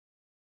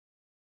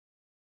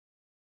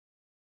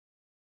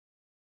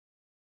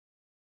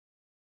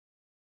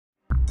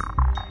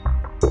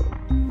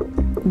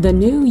The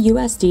new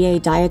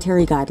USDA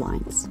Dietary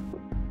Guidelines.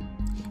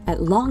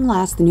 At long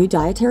last, the new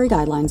dietary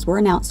guidelines were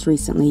announced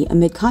recently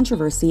amid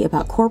controversy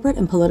about corporate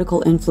and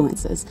political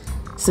influences,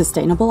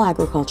 sustainable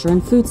agriculture,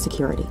 and food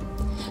security.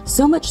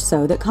 So much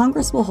so that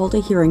Congress will hold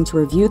a hearing to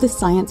review the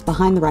science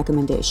behind the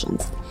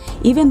recommendations,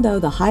 even though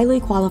the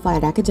highly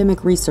qualified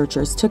academic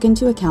researchers took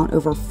into account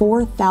over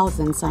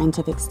 4,000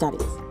 scientific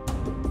studies.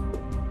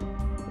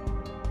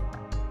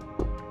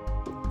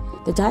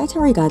 The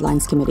Dietary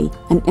Guidelines Committee,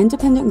 an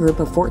independent group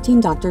of 14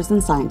 doctors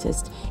and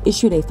scientists,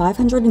 issued a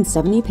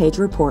 570-page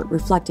report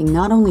reflecting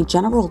not only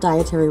general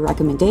dietary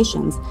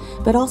recommendations,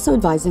 but also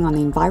advising on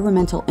the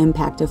environmental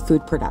impact of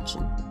food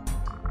production.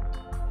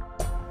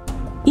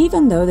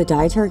 Even though the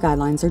dietary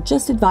guidelines are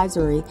just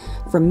advisory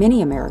for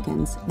many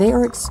Americans, they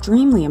are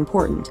extremely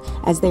important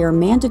as they are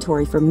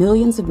mandatory for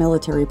millions of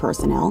military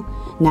personnel,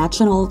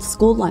 national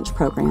school lunch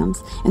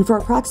programs, and for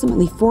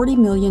approximately 40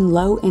 million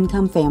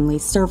low-income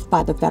families served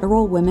by the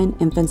Federal Women,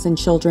 Infants, and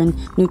Children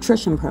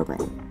Nutrition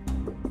Program.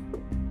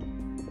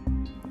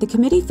 The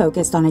committee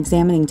focused on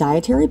examining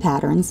dietary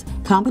patterns,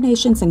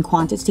 combinations and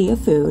quantity of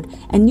food,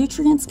 and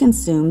nutrients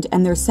consumed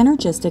and their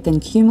synergistic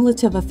and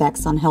cumulative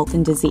effects on health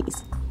and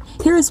disease.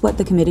 Here is what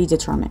the committee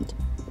determined.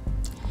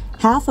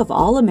 Half of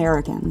all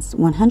Americans,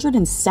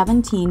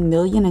 117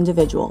 million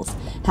individuals,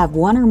 have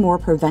one or more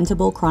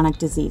preventable chronic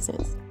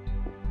diseases.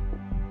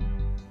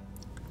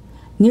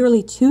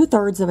 Nearly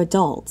 2/3 of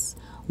adults,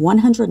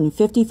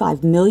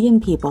 155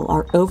 million people,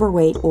 are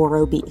overweight or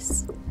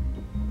obese.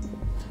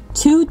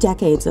 2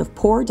 decades of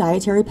poor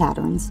dietary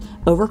patterns,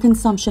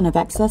 overconsumption of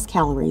excess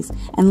calories,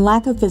 and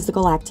lack of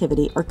physical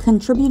activity are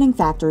contributing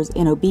factors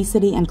in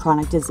obesity and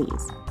chronic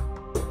disease.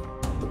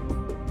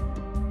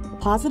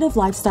 Positive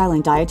lifestyle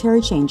and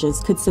dietary changes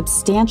could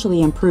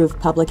substantially improve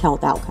public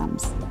health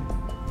outcomes.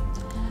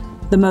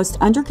 The most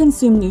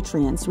underconsumed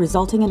nutrients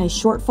resulting in a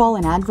shortfall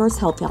in adverse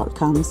health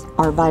outcomes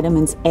are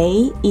vitamins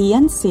A, E,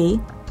 and C,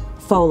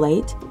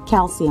 folate,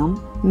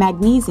 calcium,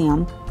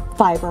 magnesium,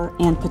 fiber,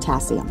 and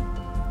potassium.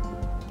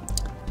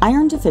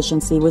 Iron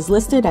deficiency was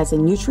listed as a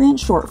nutrient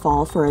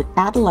shortfall for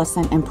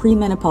adolescent and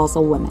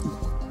premenopausal women.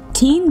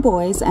 Teen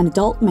boys and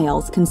adult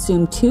males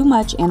consume too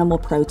much animal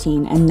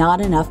protein and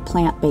not enough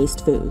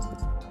plant-based foods.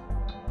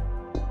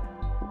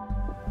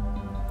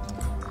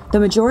 The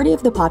majority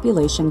of the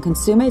population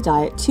consume a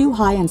diet too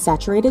high in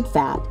saturated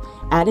fat,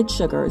 added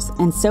sugars,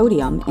 and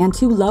sodium, and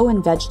too low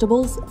in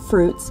vegetables,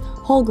 fruits,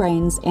 whole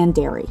grains, and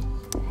dairy.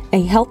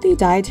 A healthy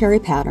dietary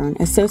pattern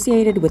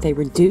associated with a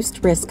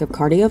reduced risk of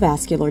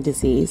cardiovascular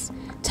disease,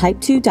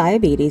 type 2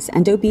 diabetes,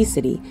 and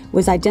obesity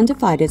was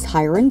identified as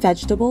higher in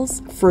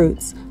vegetables,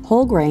 fruits,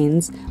 whole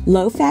grains,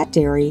 low-fat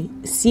dairy,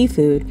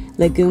 seafood,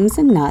 legumes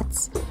and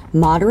nuts,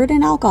 moderate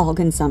in alcohol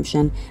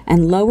consumption,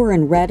 and lower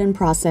in red and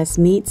processed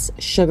meats,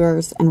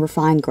 sugars, and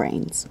refined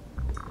grains.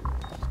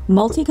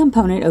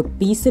 Multi-component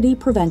obesity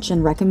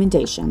prevention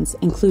recommendations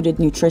included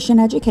nutrition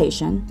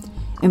education,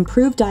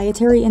 improved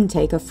dietary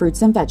intake of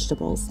fruits and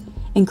vegetables,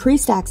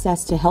 increased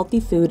access to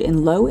healthy food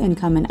in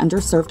low-income and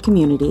underserved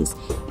communities,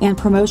 and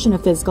promotion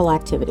of physical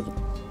activity.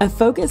 A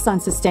focus on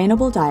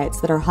sustainable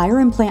diets that are higher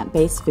in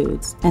plant-based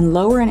foods and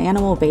lower in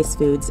animal-based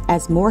foods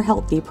as more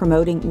healthy,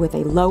 promoting with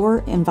a lower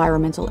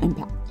environmental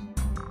impact.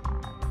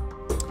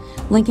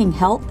 Linking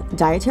health,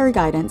 dietary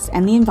guidance,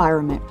 and the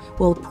environment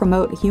will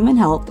promote human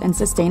health and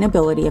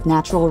sustainability of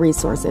natural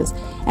resources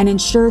and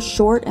ensure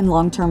short and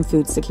long-term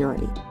food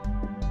security.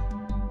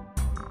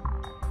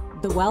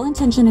 The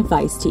well-intentioned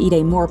advice to eat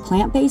a more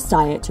plant-based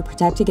diet to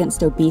protect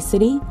against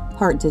obesity,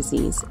 heart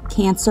disease,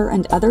 cancer,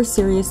 and other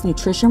serious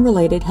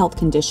nutrition-related health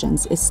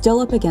conditions is still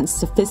up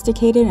against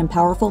sophisticated and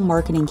powerful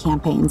marketing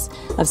campaigns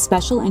of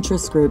special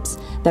interest groups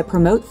that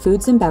promote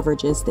foods and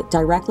beverages that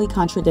directly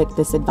contradict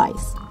this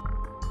advice.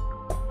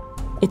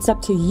 It's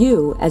up to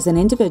you as an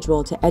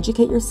individual to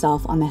educate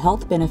yourself on the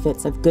health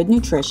benefits of good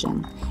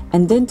nutrition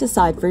and then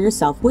decide for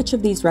yourself which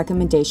of these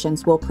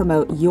recommendations will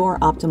promote your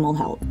optimal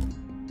health.